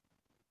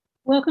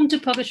Welcome to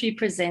Poetry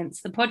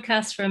Presents, the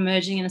podcast for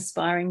emerging and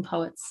aspiring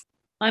poets.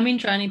 I'm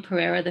Indrani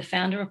Pereira, the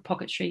founder of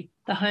Poetry,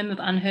 the home of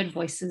unheard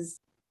voices.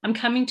 I'm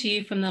coming to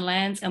you from the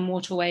lands and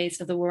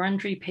waterways of the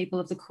Wurundjeri people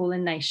of the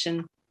Kulin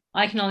Nation.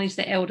 I acknowledge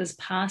the elders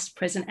past,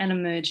 present and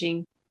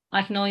emerging.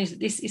 I acknowledge that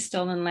this is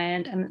stolen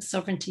land and that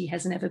sovereignty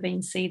has never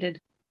been ceded.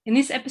 In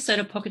this episode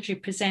of Poetry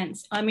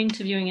Presents, I'm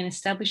interviewing an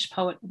established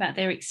poet about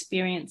their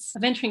experience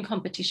of entering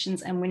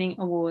competitions and winning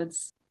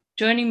awards.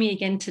 Joining me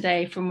again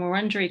today from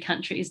Wurundjeri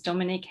country is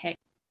Dominique Heck,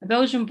 a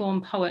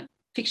Belgian-born poet,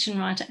 fiction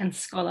writer and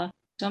scholar.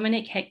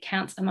 Dominique Heck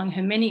counts among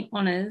her many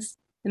honours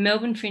the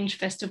Melbourne Fringe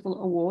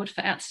Festival Award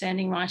for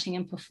Outstanding Writing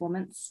and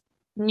Performance,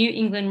 the New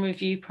England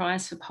Review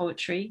Prize for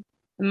Poetry,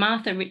 the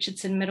Martha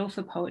Richardson Medal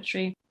for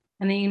Poetry,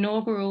 and the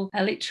inaugural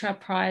Alitra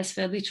Prize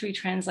for Literary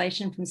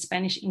Translation from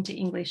Spanish into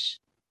English.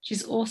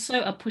 She's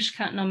also a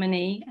Pushcart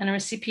nominee and a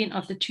recipient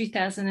of the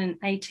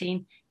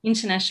 2018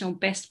 International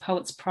Best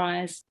Poets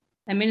Prize,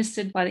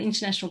 administered by the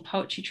International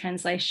Poetry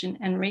Translation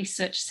and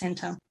Research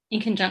Centre in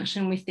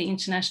conjunction with the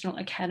International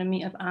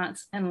Academy of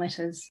Arts and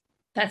Letters.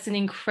 That's an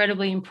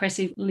incredibly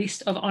impressive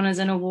list of honours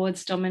and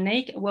awards,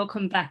 Dominique.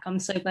 Welcome back. I'm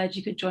so glad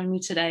you could join me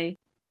today.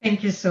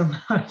 Thank you so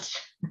much.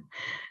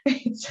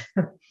 It's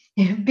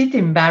a bit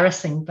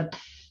embarrassing, but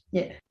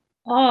yeah.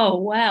 Oh,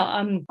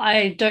 wow.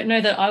 I don't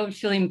know that I would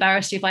feel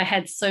embarrassed if I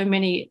had so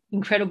many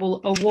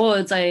incredible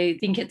awards. I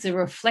think it's a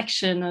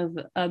reflection of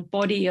a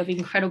body of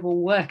incredible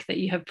work that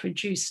you have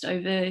produced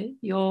over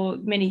your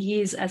many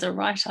years as a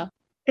writer.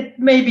 It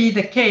may be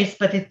the case,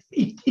 but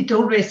it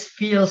always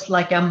feels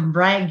like I'm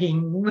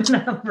bragging when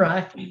I'm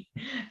writing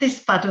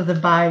this part of the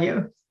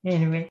bio,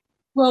 anyway.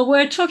 Well,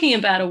 we're talking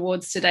about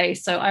awards today,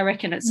 so I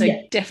reckon it's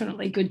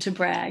definitely good to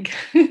brag.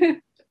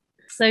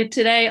 So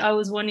today I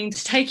was wanting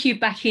to take you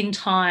back in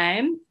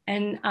time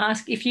and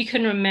ask if you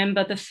can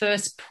remember the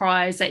first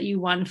prize that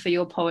you won for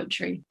your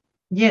poetry.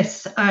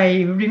 Yes,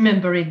 I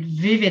remember it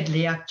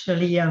vividly,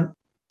 actually. And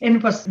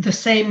it was the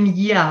same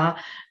year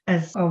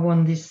as I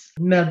won this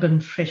Melbourne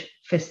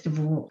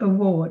Festival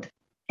Award.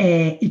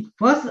 It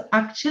was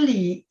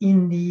actually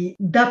in the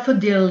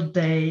Daffodil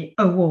Day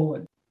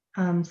Award.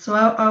 So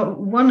I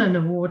won an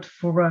award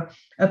for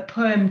a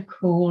poem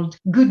called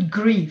Good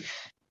Grief,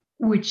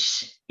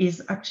 which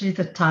is actually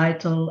the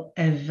title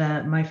of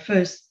my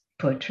first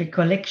poetry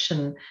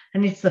collection,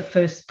 and it's the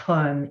first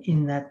poem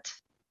in that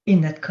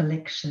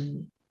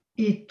collection.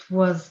 It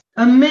was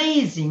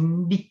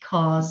amazing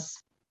because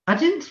I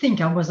didn't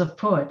think I was a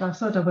poet. I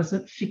thought I was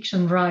a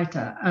fiction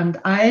writer, and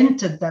I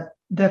entered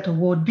that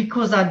award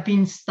because I'd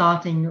been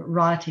starting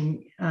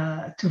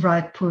to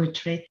write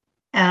poetry,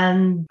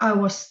 and I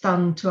was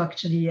stunned to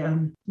actually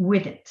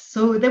win it.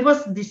 So there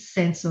was this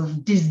sense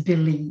of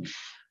disbelief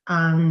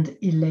and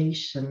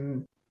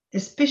elation,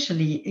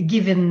 especially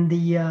given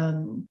the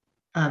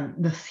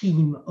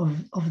theme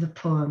of the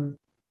poem.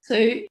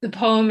 So the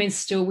poem is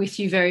still with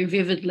you very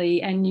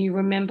vividly and you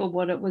remember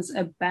what it was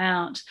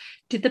about.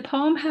 Did the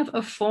poem have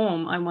a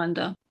form, I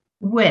wonder?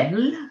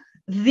 Well,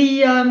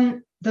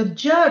 the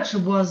judge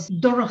was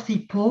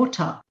Dorothy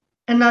Porter,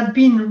 and I'd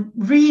been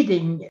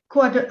reading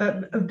quite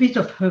a bit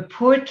of her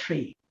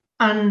poetry.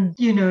 And,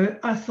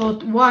 I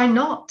thought, why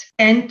not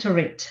enter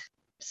it?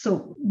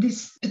 So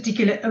this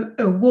particular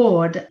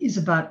award is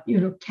about,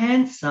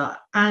 cancer.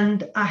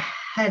 And I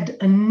had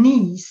a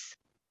niece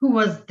who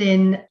was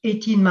then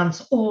 18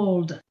 months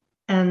old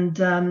and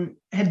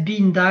had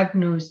been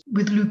diagnosed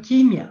with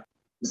leukemia.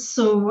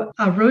 So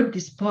I wrote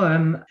this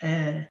poem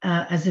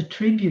as a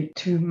tribute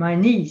to my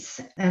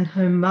niece and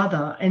her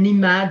mother, and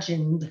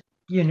imagined,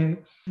 the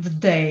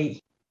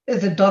day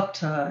the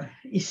doctor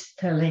is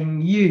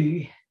telling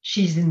you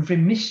she's in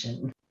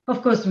remission.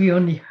 Of course, we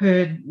only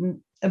heard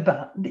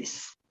about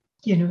this,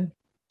 10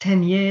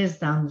 years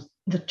down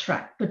the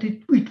track, but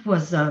it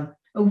was a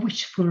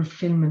wish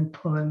fulfillment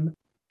poem.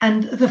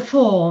 And the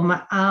form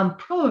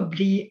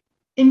probably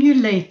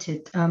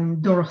emulated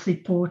Dorothy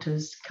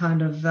Porter's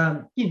kind of,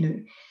 a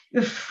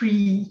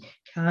free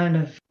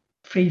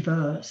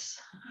verse,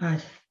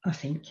 I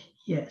think,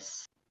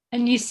 yes.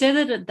 And you said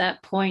that at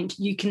that point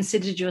you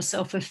considered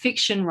yourself a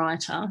fiction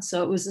writer,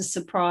 so it was a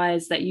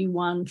surprise that you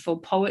won for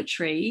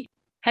poetry.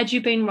 Had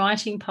you been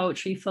writing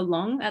poetry for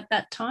long at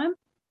that time?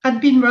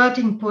 I'd been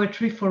writing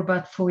poetry for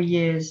about 4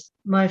 years.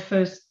 My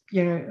first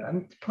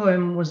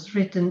poem was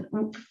written,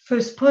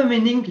 first poem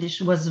in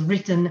English was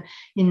written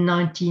in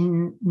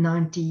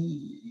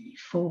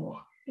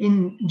 1994,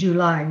 in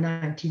July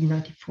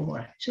 1994,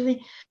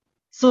 actually.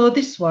 So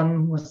this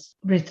one was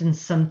written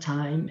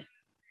sometime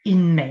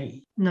in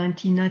May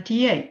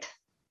 1998.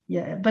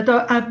 Yeah, but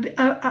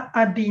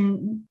I've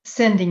been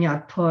sending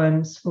out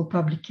poems for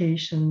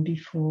publication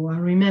before. I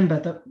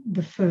remember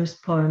the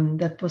first poem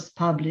that was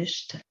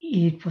published.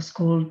 It was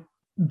called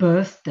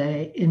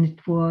Birthday, and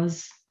it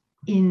was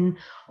in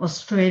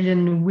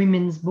Australian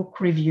Women's Book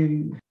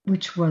Review,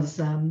 which was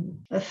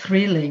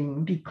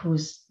thrilling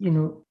because,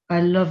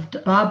 I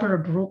loved Barbara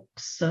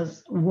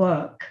Brooks'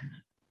 work,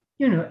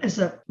 as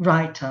a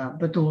writer,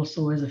 but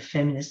also as a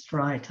feminist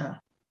writer.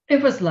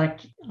 It was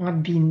like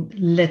I've been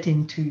let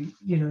into,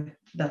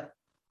 that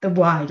the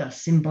wider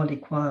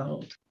symbolic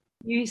world.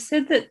 You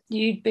said that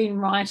you'd been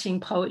writing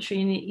poetry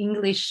in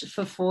English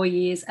for 4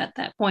 years at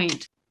that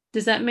point.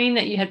 Does that mean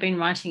that you had been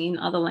writing in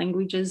other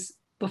languages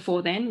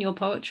before then, your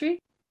poetry?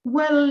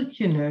 Well,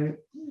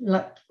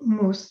 like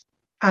most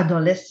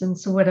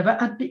adolescents or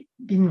whatever,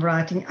 been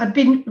writing. I'd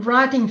been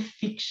writing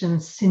fiction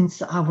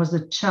since I was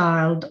a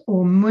child,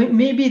 or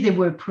maybe they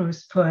were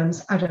prose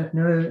poems. I don't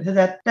know.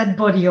 That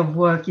body of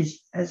work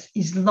is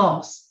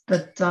lost.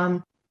 But I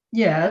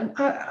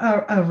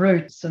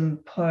wrote some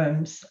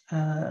poems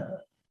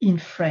in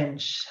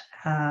French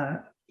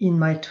in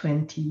my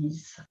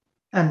 20s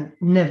and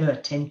never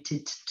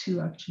attempted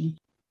to actually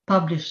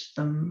publish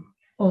them,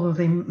 although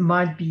they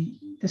might be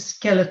the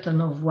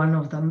skeleton of one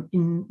of them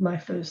in my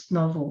first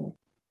novel.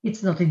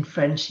 It's not in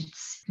French, it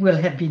will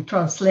have been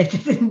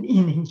translated in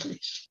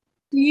English.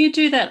 Do you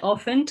do that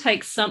often?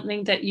 Take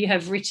something that you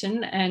have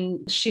written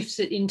and shift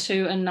it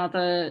into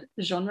another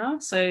genre?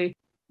 So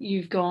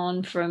you've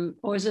gone from,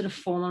 or is it a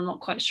form? I'm not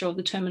quite sure of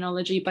the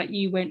terminology, but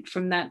you went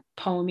from that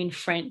poem in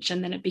French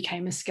and then it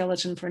became a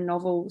skeleton for a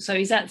novel. So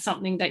is that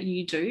something that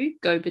you do,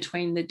 go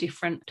between the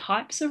different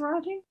types of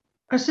writing?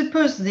 I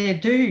suppose they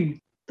do.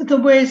 The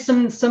way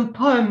some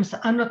poems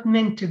are not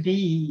meant to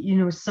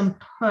be, some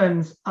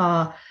poems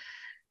are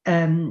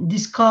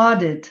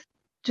discarded,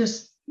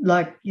 just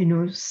like,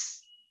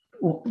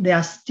 or they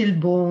are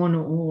stillborn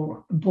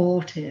or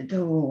aborted,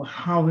 or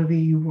however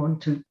you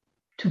want to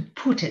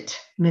put it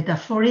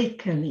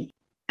metaphorically.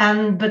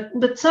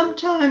 But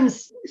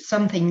sometimes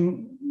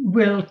something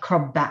will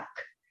crop back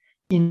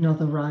in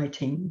other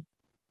writing.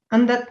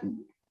 And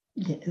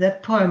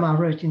that poem I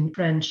wrote in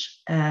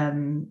French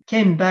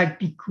came back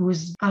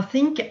because I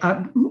think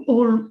I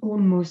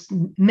almost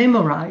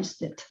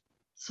memorized it.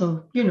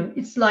 So,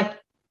 it's like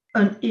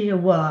an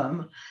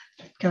earworm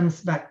that comes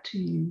back to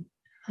you,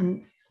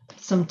 and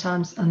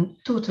sometimes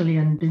totally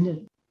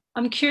unbidden.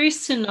 I'm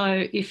curious to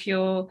know if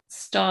your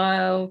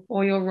style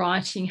or your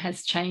writing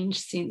has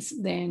changed since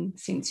then,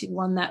 since you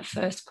won that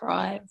first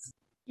prize.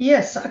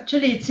 Yes,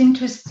 actually, it's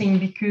interesting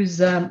because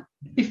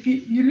if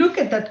you look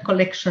at that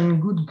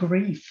collection, Good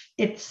Grief,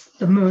 it's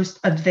the most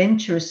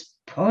adventurous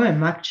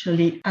poem,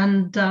 actually.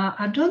 And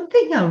I don't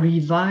think I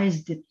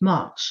revised it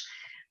much.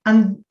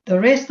 And the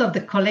rest of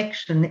the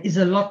collection is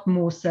a lot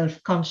more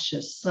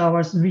self-conscious. So I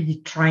was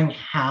really trying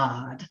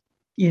hard,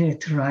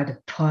 to write a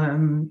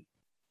poem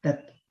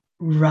that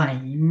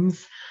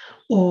rhymes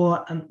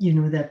or,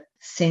 that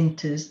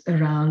centers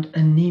around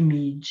an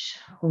image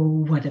or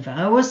whatever.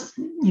 I was,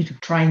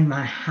 trying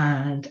my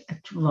hand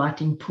at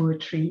writing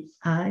poetry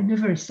in a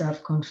very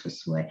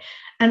self-conscious way.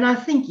 And I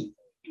think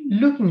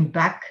looking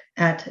back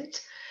at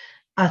it,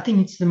 I think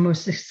it's the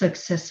most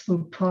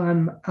successful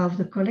poem of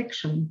the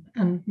collection.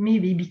 And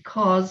maybe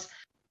because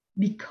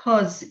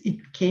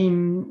it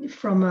came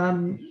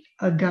from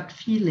a gut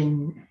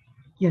feeling,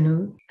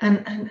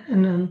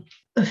 and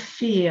a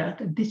fear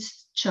that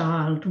this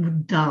child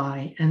would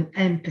die, and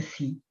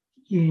empathy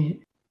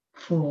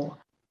for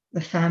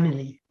the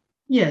family.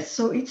 Yes,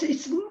 so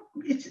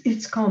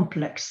it's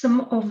complex.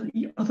 Some of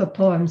the other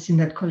poems in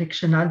that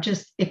collection are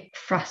just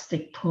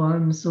ekphrastic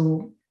poems,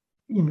 or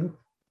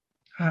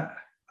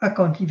I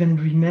can't even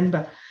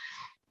remember.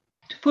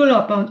 To follow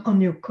up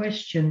on your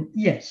question,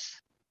 yes,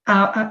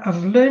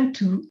 I've learned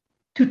to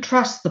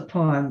trust the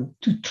poem,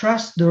 to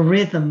trust the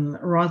rhythm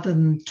rather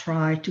than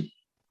try to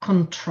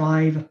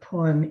contrive a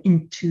poem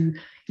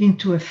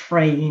into a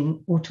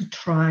frame, or to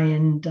try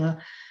and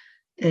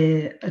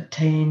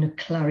attain a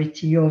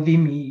clarity of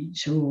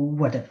image or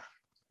whatever,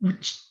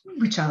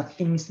 which are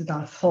things that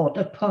I thought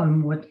a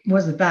poem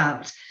was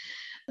about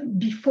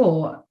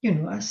before,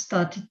 I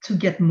started to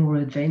get more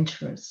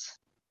adventurous.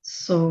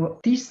 So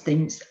these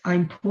things are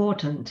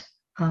important,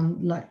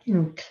 like,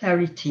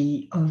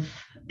 clarity of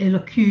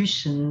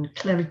elocution,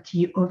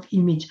 clarity of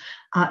image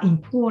are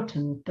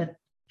important, but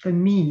for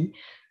me,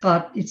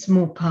 but it's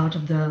more part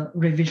of the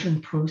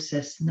revision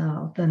process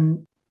now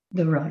than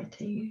the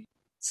writing.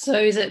 So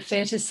is it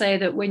fair to say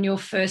that when you're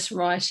first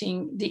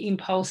writing, the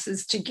impulse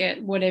is to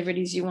get whatever it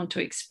is you want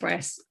to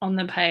express on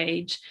the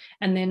page,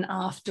 and then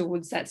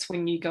afterwards that's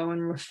when you go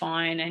and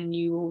refine and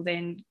you will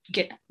then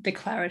get the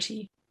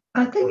clarity?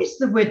 I think it's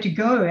the way to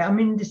go. I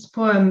mean, this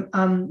poem,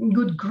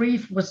 Good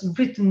Grief, was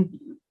written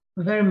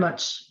very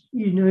much,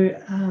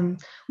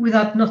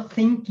 without not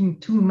thinking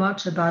too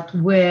much about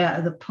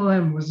where the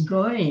poem was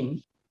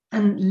going,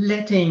 and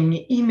letting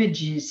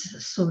images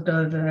sort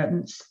of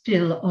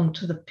spill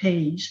onto the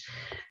page.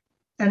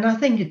 And I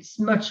think it's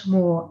much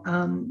more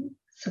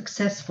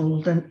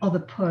successful than other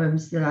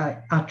poems that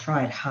I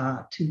tried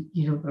hard to,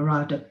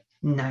 write a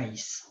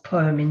nice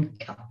poem in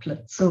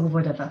couplets or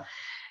whatever.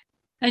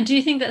 And do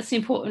you think that's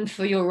important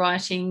for your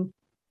writing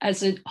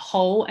as a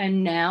whole,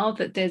 and now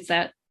that there's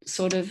that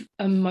sort of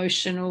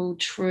emotional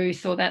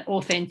truth or that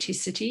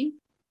authenticity?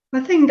 I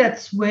think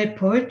that's where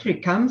poetry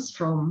comes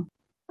from.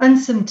 And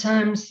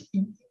sometimes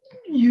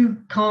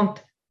you can't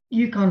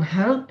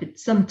help it.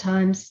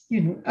 Sometimes,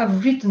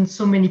 I've written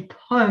so many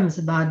poems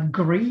about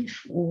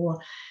grief or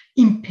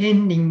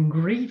impending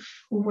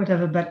grief or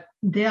whatever, but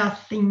there are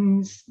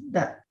things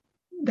that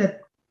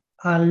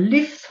I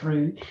live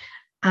through,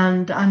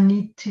 and I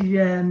need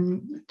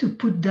to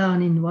put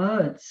down in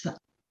words.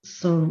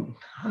 So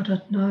I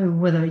don't know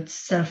whether it's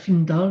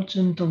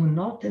self-indulgent or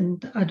not,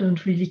 and I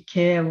don't really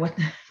care what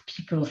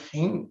people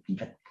think.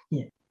 But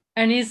yeah.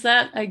 And is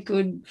that a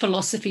good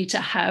philosophy to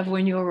have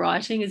when you're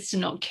writing, is to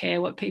not care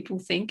what people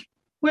think?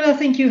 Well, I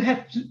think you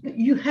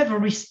have a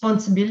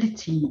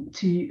responsibility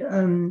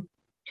to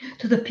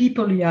the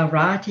people you are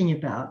writing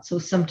about. So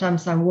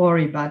sometimes I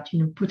worry about,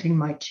 putting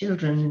my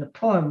children in a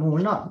poem or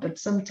not. But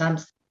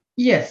sometimes,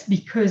 yes,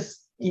 because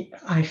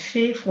I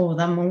fear for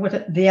them, or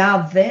what they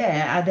are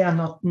there, they are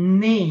not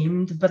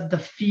named, but the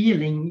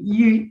feeling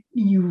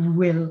you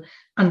will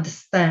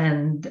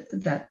understand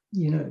that,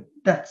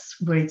 that's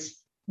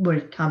where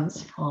it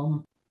comes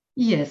from.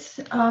 Yes,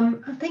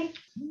 I think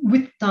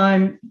with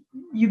time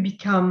you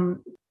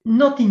become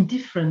not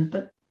indifferent,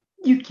 but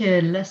you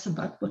care less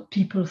about what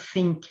people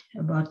think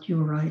about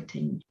your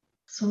writing.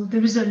 So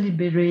there is a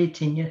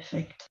liberating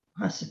effect,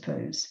 I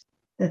suppose,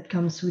 that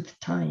comes with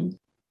time.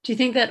 Do you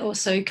think that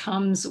also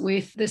comes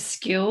with the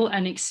skill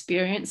and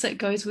experience that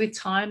goes with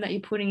time that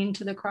you're putting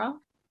into the craft?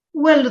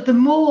 Well, the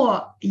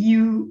more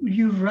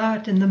you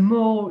write and the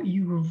more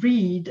you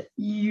read,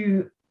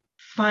 you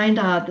find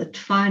out that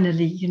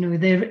finally,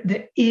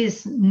 there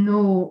is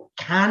no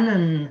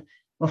canon,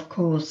 of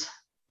course,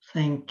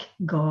 thank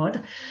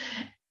God.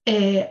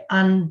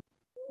 And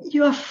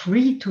you are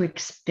free to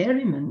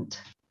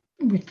experiment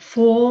with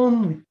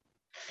form, with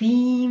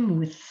theme,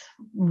 with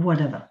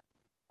whatever.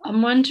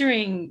 I'm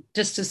wondering,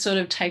 just to sort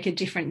of take a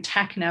different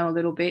tack now a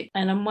little bit,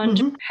 and I'm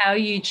wondering how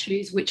you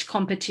choose which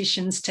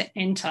competitions to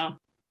enter.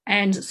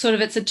 And sort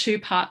of it's a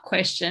two-part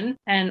question,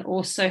 and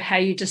also how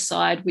you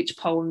decide which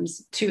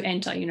poems to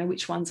enter,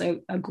 which ones are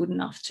good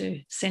enough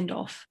to send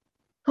off.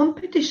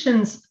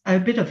 Competitions are a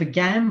bit of a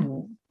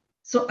gamble.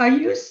 So I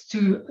used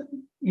to,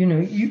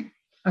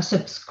 I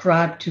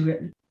subscribe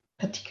to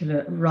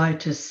particular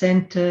writer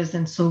centers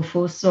and so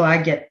forth. So I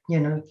get,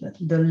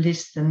 the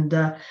list,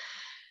 and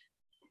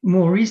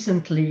more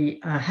recently,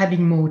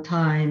 having more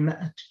time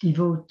to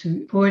devote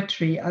to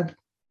poetry,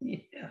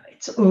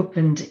 it's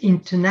opened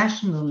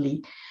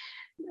internationally.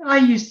 I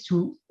used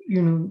to,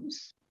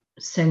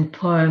 send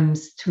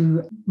poems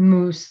to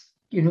most,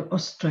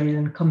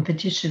 Australian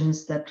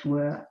competitions that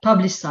were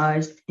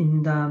publicized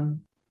in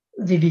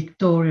the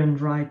Victorian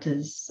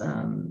Writers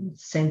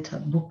Centre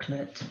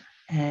booklet,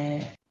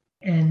 and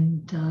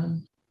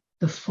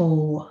the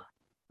four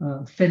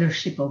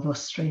Fellowship of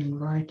Australian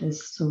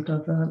Writers sort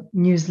of a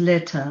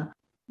newsletter.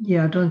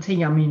 Yeah, I don't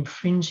think I'm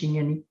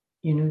infringing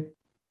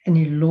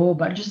any law,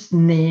 but just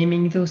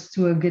naming those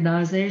two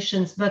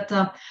organizations. But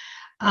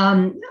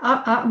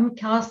I'm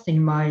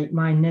casting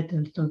my net a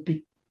little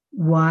bit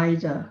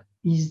wider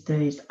these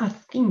days, I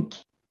think.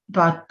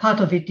 But part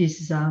of it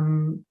is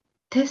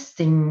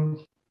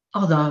testing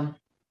other,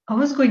 I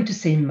was going to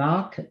say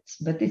markets,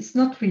 but it's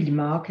not really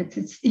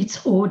markets.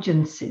 It's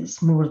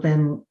audiences more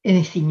than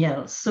anything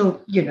else.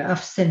 So,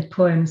 I've sent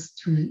poems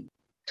to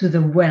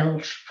the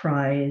Welsh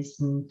Prize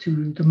and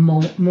to the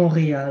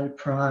Montreal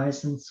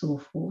Prize and so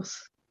forth.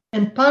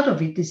 And part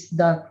of it is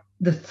the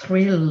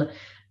thrill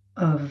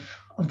of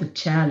the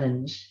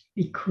challenge,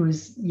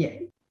 because,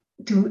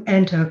 to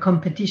enter a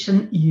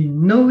competition,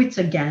 it's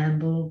a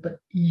gamble, but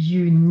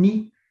you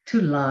need to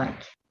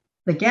like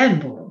the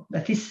gamble.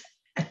 That is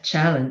a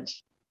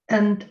challenge.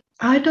 And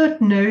I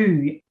don't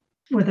know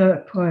whether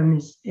a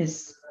poem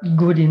is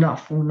good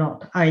enough or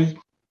not. I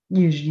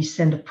usually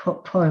send a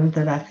poem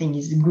that I think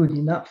is good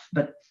enough,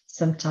 but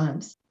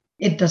sometimes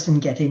it doesn't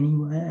get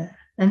anywhere.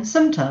 And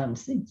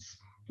sometimes it's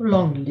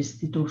long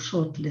listed or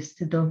short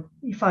listed. Or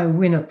if I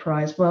win a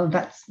prize, well,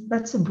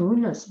 that's a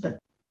bonus, but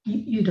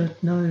you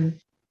don't know.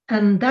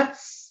 And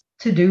that's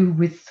to do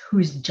with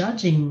who's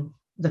judging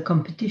the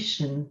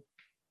competition.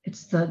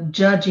 It's the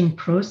judging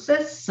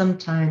process.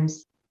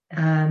 Sometimes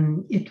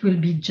it will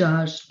be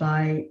judged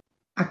by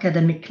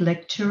academic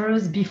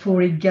lecturers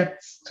before it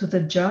gets to the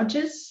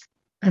judges.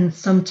 And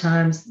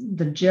sometimes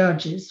the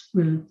judges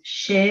will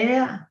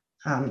share.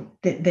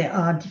 There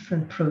are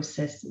different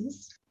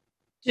processes.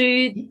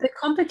 Do the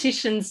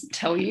competitions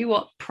tell you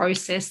what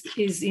process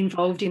is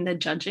involved in the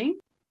judging?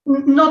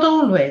 Not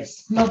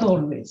always,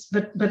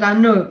 but I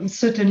know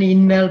certainly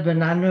in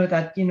Melbourne, I know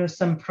that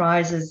some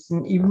prizes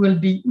it will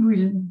be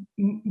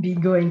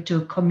going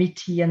to a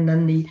committee, and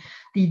then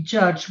the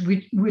judge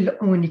will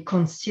only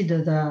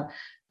consider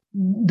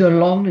the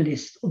long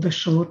list or the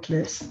short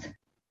list.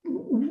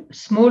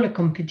 Smaller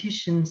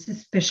competitions,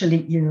 especially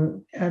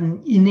in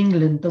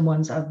England, the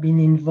ones I've been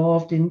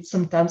involved in,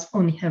 sometimes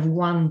only have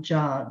one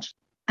judge,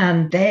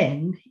 and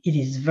then it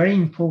is very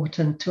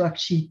important to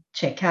actually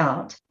check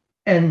out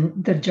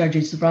and the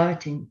judge's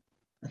writing.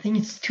 I think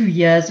it's 2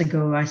 years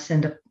ago I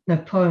sent a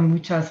poem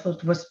which I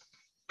thought was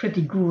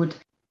pretty good,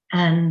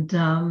 and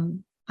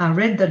I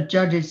read the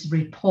judge's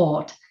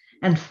report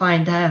and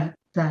find out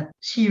that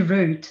she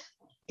wrote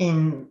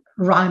in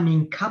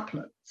rhyming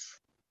couplets.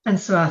 And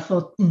so I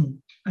thought,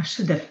 I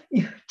should have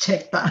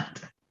checked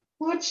that.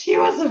 What she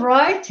was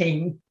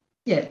writing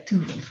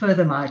to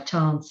further my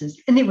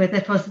chances. Anyway,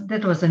 that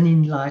was an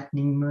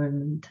enlightening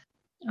moment.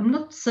 I'm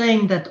not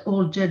saying that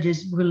all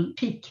judges will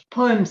pick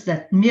poems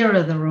that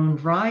mirror their own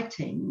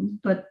writing,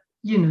 but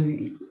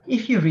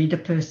if you read a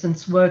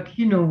person's work,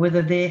 you know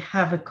whether they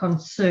have a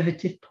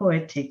conservative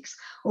poetics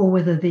or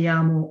whether they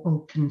are more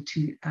open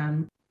to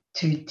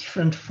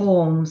different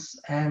forms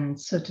and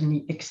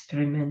certainly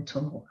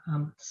experimental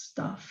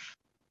stuff.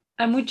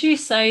 And would you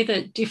say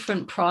that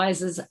different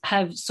prizes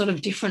have sort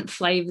of different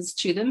flavours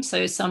to them?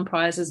 So some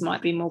prizes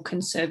might be more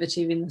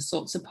conservative in the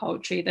sorts of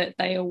poetry that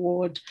they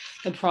award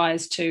the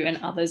prize to, and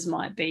others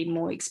might be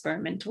more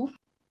experimental.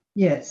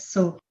 Yes,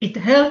 so it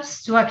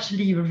helps to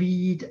actually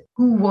read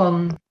who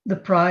won the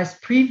prize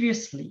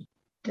previously.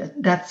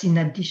 That's in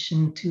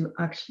addition to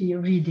actually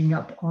reading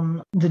up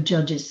on the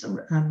judges'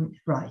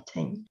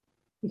 writing.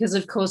 Because,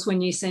 of course,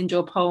 when you send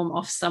your poem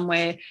off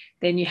somewhere,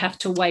 then you have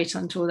to wait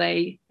until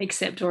they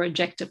accept or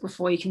reject it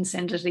before you can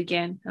send it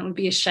again. And it would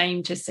be a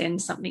shame to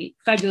send something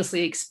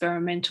fabulously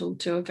experimental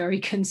to a very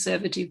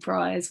conservative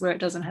prize where it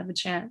doesn't have a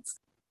chance.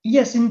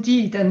 Yes,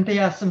 indeed. And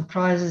there are some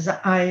prizes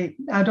I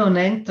don't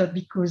enter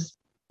because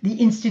the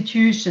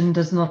institution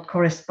does not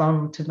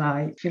correspond to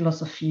my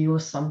philosophy or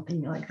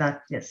something like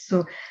that. Yes, so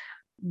a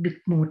bit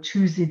more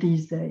choosy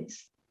these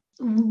days.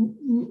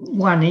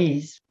 One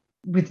is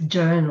with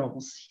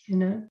journals,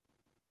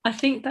 I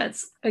think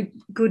that's a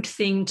good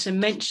thing to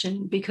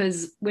mention,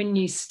 because when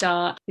you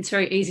start, it's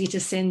very easy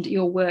to send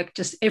your work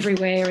just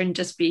everywhere and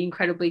just be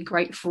incredibly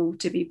grateful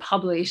to be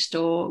published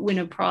or win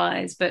a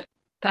prize. But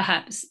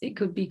perhaps it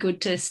could be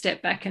good to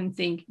step back and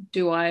think,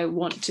 do I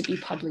want to be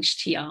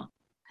published here?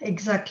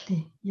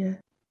 Exactly, yeah.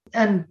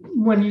 And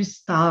when you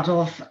start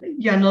off,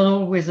 you're not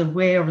always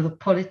aware of the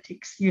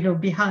politics,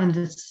 behind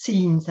the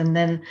scenes. And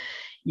then,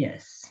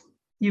 yes,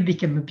 you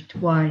become a bit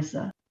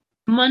wiser.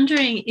 I'm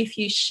wondering if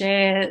you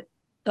share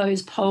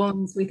those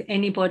poems with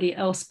anybody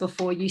else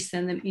before you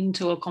send them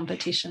into a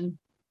competition.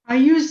 I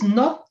used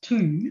not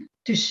to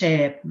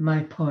share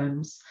my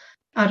poems.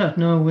 I don't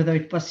know whether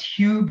it was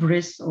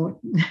hubris or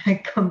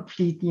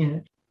complete,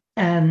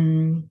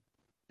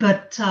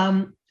 but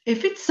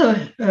if it's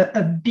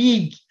a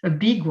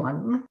big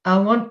one, I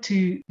want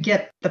to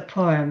get the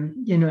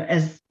poem,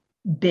 as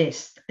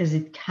best as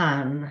it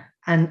can,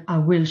 and I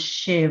will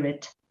share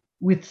it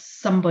with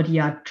somebody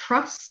I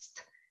trust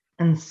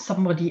and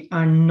somebody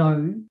I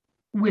know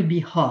will be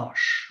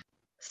harsh.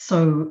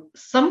 So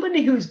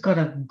somebody who's got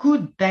a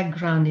good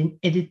background in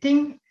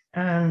editing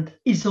and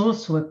is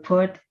also a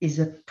poet is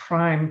a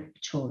prime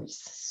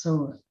choice.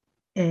 So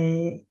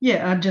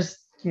I just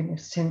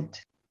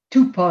sent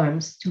 2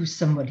 poems to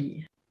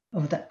somebody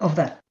of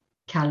that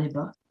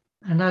caliber,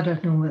 and I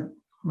don't know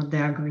what they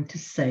are going to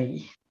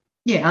say.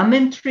 Yeah, I'm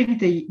entering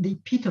the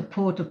Peter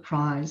Porter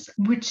Prize,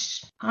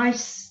 which I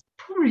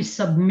probably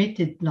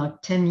submitted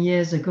like 10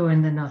 years ago,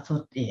 and then I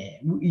thought,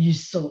 you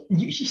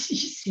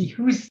see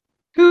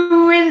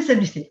who wins,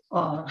 and you think,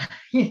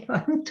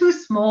 I'm too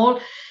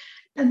small.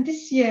 And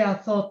this year I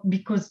thought,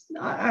 because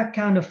I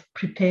kind of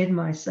prepared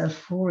myself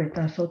for it,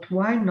 I thought,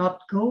 why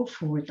not go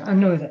for it? I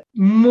know that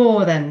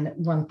more than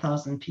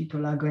 1,000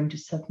 people are going to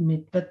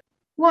submit, but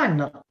why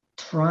not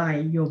try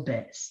your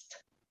best?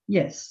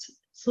 Yes,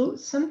 so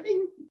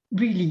something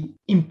really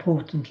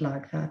important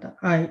like that.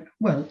 I've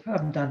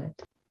done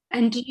it.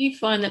 And do you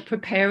find that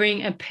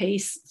preparing a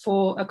piece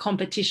for a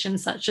competition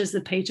such as the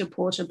Peter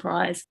Porter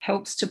Prize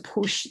helps to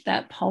push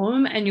that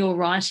poem and your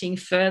writing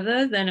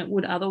further than it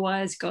would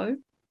otherwise go?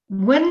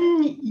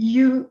 When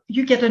you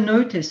get a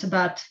notice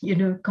about,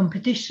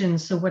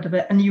 competitions or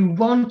whatever, and you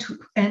want to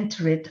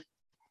enter it,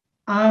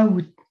 I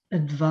would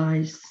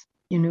advise,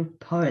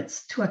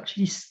 poets to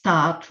actually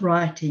start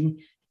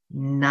writing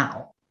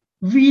now,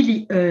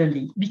 really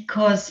early,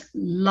 because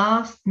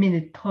last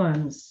minute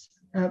poems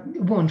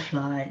won't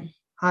fly.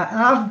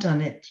 I've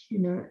done it,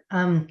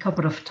 a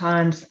couple of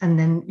times, and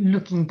then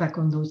looking back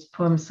on those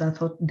poems, I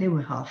thought they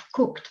were half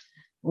cooked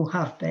or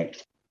half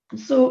baked.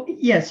 So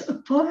yes, a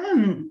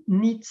poem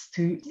needs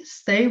to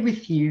stay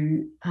with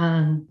you,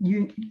 and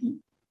you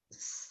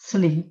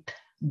sleep,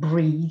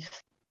 breathe,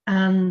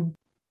 and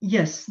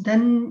yes,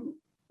 then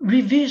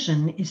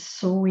revision is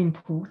so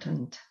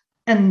important.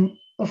 And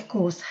of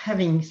course,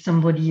 having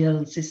somebody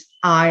else's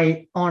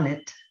eye on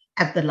it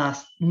at the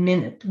last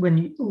minute,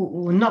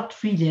 or not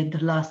really at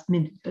the last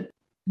minute, but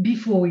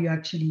before you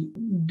actually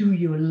do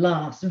your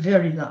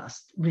very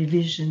last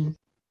revision,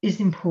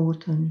 is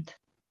important.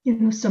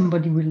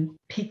 Somebody will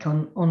pick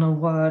on a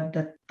word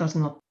that does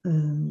not,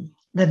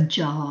 that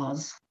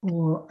jars,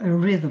 or a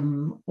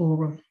rhythm,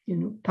 or,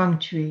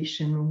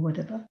 punctuation or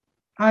whatever.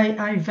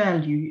 I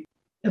value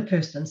a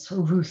person's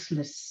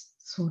ruthless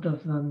sort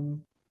of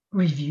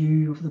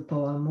review of the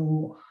poem,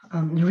 or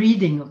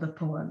reading of the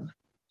poem.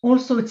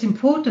 Also, it's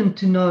important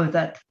to know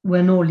that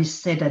when all is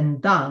said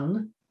and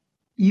done,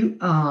 you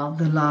are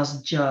the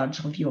last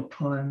judge of your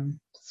poem.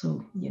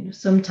 So,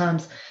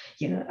 sometimes,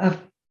 I've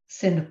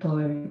sent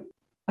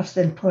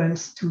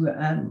poems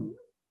to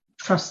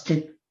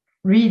trusted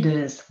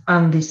readers,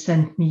 and they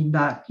sent me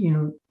back,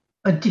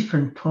 a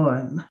different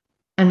poem.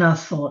 And I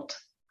thought,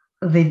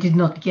 they did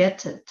not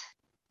get it.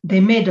 They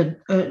made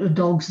a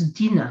dog's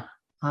dinner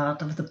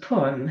out of the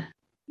poem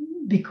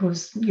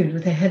because,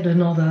 they had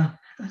a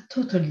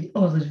totally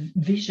other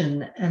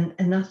vision.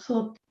 And I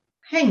thought,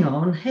 hang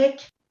on, heck,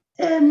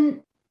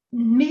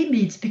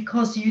 maybe it's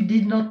because you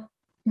did not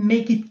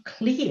make it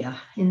clear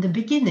in the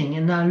beginning.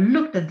 And I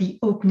looked at the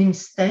opening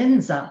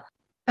stanza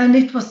and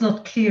it was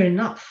not clear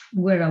enough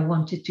where I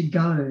wanted to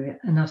go.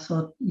 And I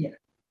thought, yeah,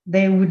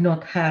 they would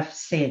not have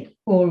said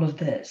all of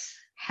this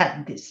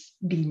had this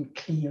been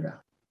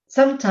clearer.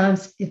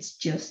 Sometimes it's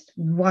just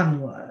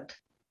one word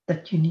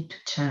that you need to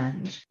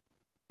change.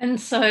 And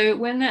so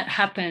when that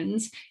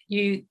happens,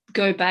 you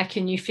go back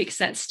and you fix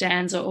that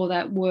stanza or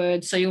that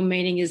word so your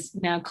meaning is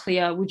now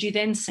clear. Would you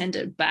then send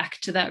it back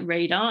to that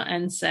reader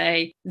and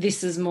say,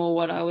 this is more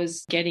what I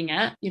was getting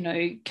at?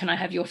 Can I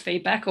have your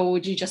feedback? Or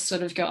would you just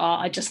sort of go,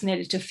 I just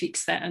needed to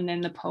fix that and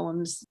then the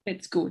poem's,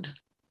 it's good?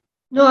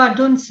 No, I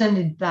don't send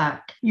it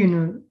back,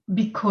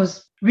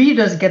 because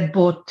readers get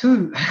bored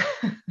too.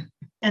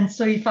 And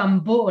so if I'm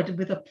bored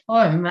with a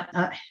poem,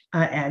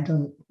 I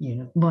don't,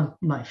 want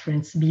my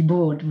friends to be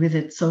bored with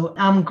it. So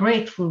I'm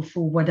grateful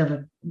for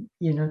whatever,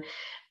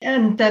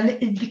 and then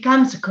it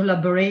becomes a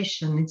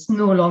collaboration. It's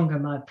no longer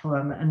my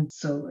poem. And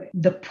so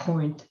the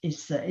point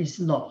is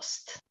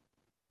lost.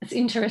 It's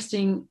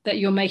interesting that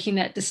you're making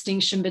that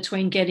distinction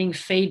between getting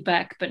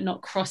feedback but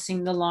not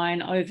crossing the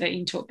line over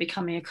into it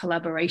becoming a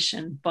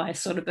collaboration by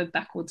sort of a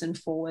backwards and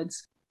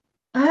forwards.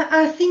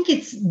 I think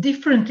it's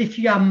different if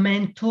you are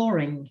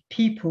mentoring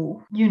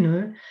people,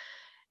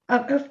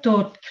 I've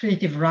taught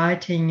creative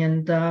writing,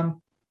 and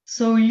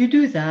so you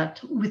do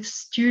that with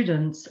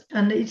students,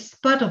 and it's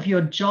part of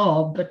your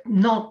job, but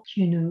not,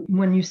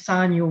 when you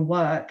sign your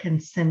work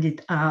and send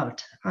it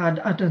out.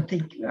 I don't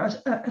think,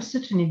 I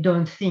certainly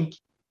don't think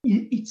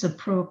it's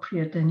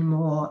appropriate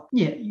anymore.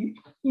 Yeah,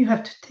 you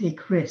have to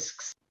take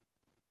risks.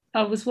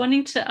 I was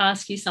wanting to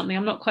ask you something.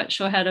 I'm not quite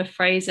sure how to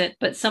phrase it,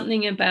 but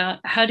something about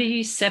how do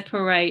you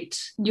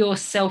separate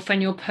yourself and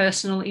your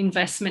personal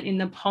investment in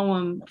the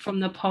poem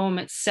from the poem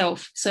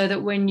itself so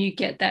that when you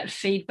get that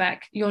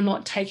feedback, you're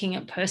not taking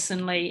it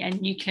personally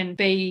and you can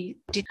be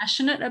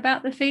passionate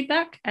about the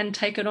feedback and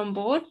take it on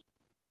board?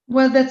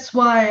 Well, that's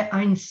why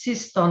I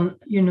insist on,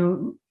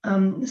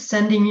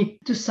 sending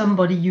it to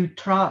somebody you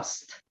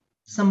trust,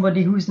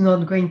 somebody who's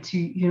not going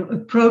to,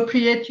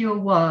 appropriate your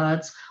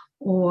words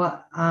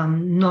or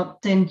not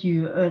send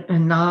you a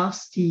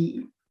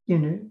nasty,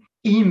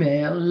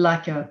 email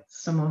like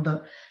some of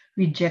the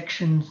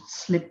rejection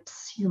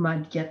slips you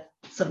might get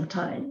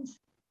sometimes.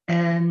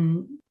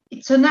 And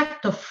it's an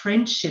act of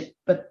friendship,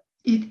 but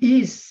it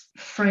is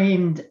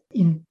framed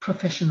in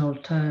professional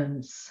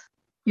terms,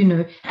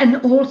 and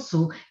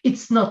also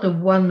it's not a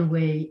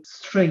one-way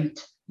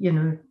street,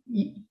 you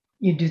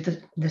do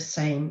the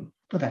same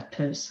for that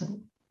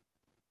person.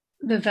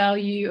 The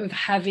value of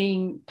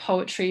having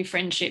poetry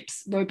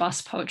friendships,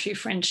 robust poetry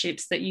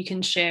friendships that you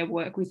can share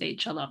work with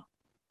each other.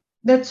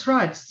 That's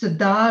right. It's a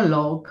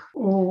dialogue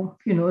or,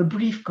 a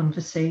brief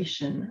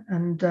conversation.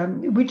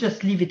 And we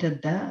just leave it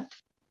at that.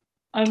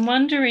 I'm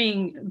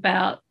wondering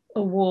about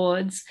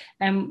awards,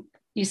 and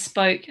you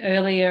spoke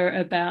earlier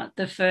about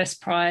the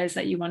first prize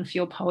that you won for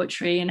your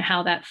poetry and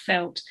how that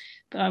felt.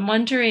 But I'm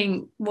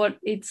wondering what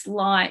it's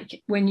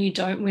like when you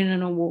don't win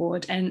an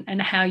award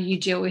and how you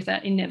deal with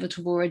that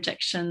inevitable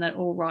rejection that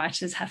all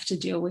writers have to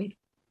deal with.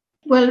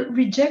 Well,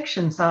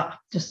 rejections are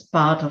just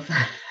part of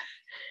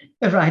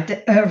a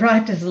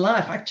writer's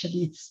life.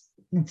 Actually,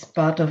 it's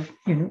part of,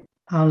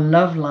 our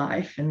love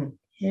life and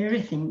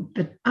everything.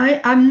 But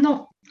I'm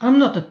not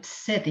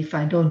upset if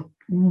I don't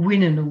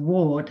win an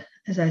award.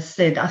 As I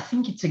said, I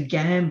think it's a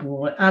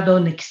gamble. I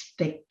don't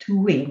expect to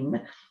win.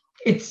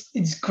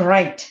 It's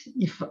great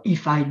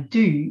if I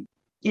do.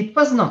 It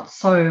was not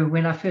so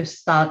when I first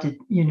started,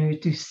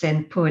 to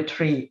send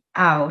poetry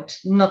out,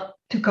 not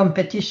to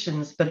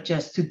competitions, but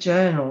just to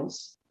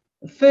journals.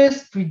 The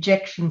first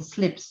rejection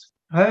slips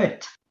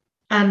hurt.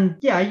 And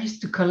yeah, I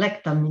used to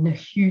collect them in a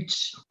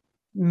huge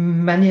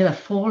manila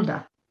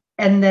folder.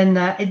 And then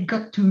it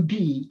got too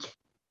big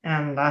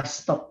and I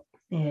stopped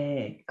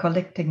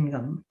collecting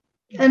them.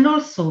 And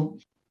also,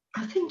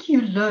 I think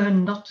you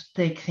learn not to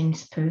take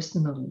things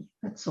personally.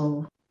 That's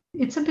all.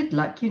 It's a bit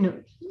like,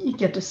 you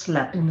get a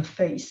slap in the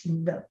face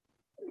and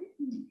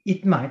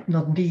it might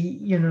not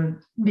be,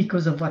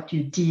 because of what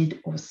you did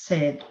or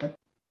said. But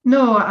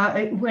no,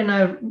 when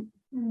I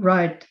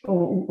write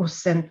or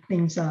send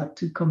things out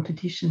to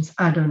competitions,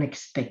 I don't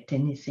expect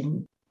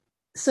anything.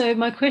 So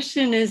my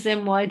question is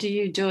then, why do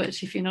you do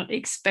it if you're not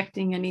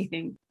expecting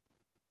anything?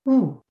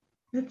 Oh,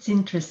 that's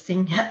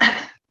interesting.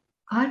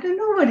 I don't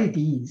know what it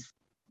is.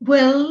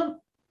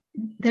 Well,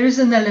 there is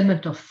an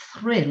element of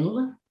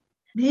thrill.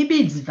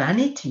 Maybe it's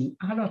vanity.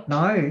 I don't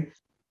know.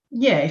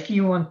 Yeah, if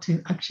you want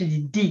to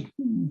actually dig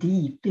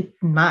deep, it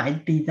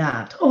might be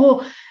that.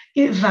 Or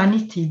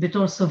vanity, but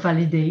also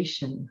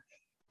validation.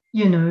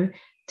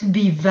 To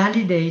be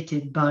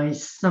validated by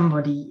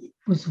somebody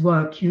whose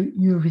work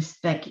you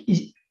respect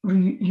is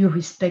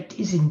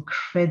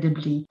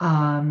incredibly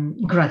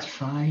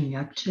gratifying,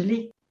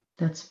 actually.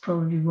 That's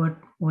probably what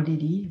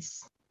it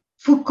is.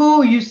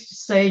 Foucault used to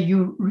say,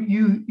 you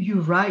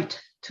write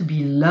to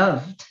be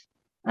loved.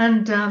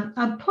 And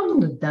I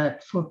pondered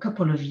that for a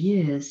couple of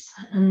years.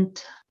 And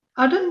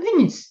I don't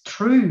think it's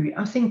true.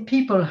 I think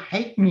people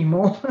hate me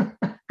more,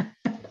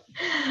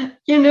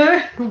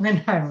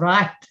 when I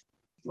write,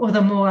 or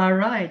the more I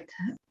write.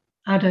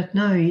 I don't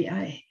know.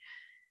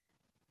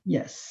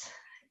 Yes.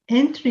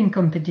 Entering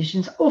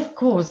competitions, of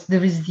course,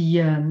 there is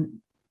the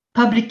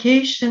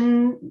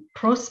publication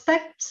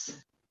prospects.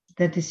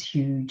 That is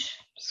huge.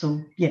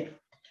 So, yeah,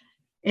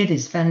 it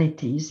is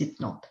vanity, is it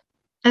not?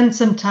 And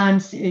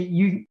sometimes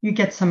you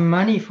get some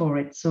money for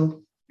it,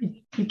 so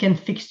you can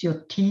fix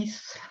your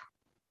teeth.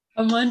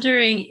 I'm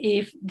wondering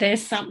if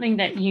there's something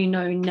that you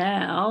know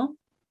now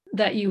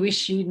that you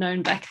wish you'd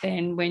known back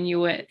then when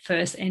you were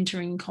first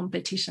entering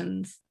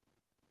competitions.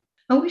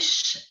 I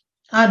wish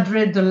I'd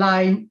read the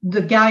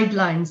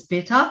guidelines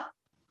better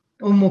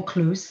or more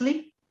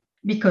closely,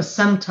 because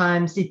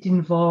sometimes it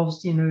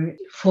involves,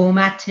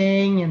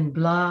 formatting and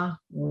blah,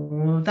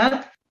 all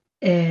that.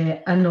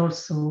 And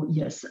also,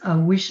 yes, I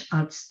wish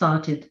I'd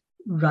started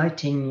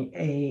writing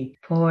a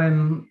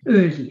poem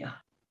earlier.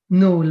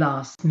 No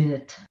last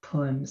minute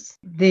poems.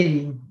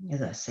 They,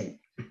 as I said,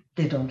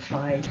 they don't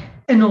fly.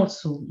 And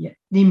also, yeah,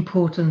 the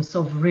importance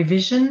of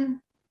revision.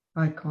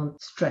 I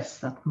can't stress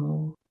that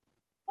more.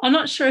 I'm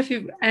not sure if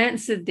you've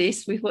answered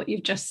this with what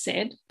you've just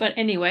said, but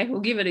anyway, we'll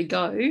give it a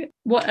go.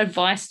 What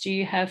advice do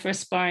you have for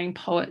aspiring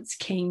poets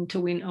keen to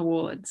win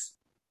awards?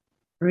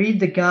 Read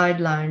the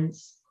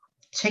guidelines,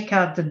 check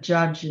out the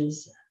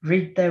judges,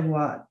 read their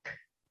work,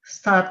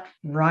 start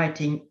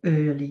writing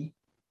early,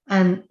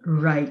 and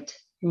write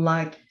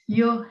like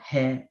your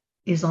hair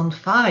is on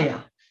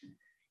fire.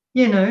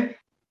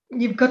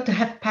 You've got to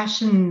have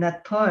passion in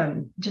that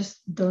poem.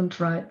 Just don't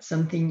write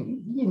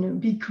something,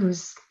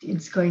 because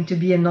it's going to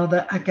be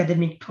another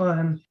academic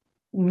poem.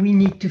 We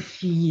need to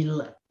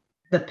feel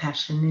the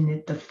passion in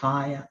it, the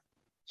fire,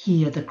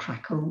 hear the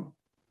crackle.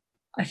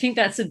 I think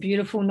that's a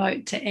beautiful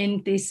note to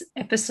end this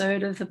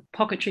episode of the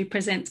Pocketry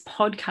Presents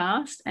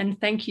podcast.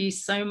 And thank you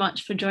so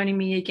much for joining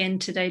me again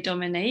today,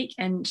 Dominique,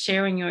 and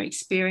sharing your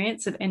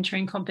experience of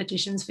entering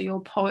competitions for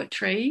your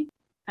poetry.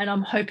 And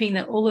I'm hoping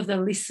that all of the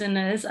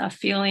listeners are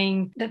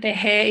feeling that their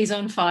hair is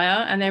on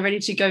fire and they're ready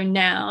to go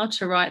now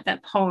to write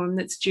that poem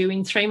that's due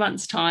in 3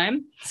 months'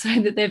 time,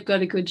 so that they've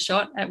got a good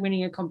shot at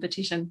winning a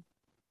competition.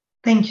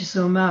 Thank you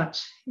so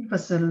much. It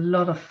was a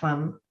lot of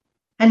fun.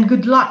 And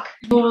good luck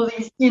to all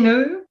these,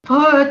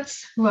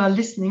 poets who are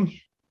listening.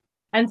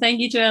 And thank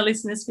you to our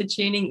listeners for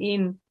tuning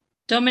in.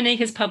 Dominique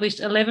has published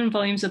 11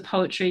 volumes of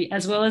poetry,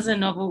 as well as a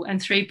novel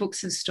and 3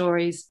 books of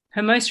stories.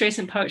 Her most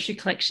recent poetry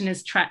collection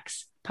is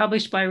Tracks,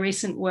 published by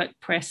Recent Work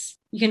Press.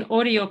 You can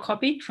order your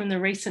copy from the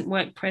Recent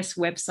Work Press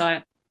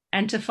website.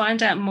 And to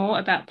find out more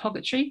about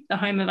Pocketry, the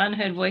home of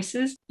unheard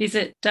voices,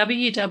 visit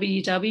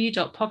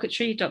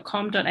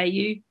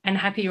www.pocketry.com.au, and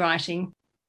happy writing.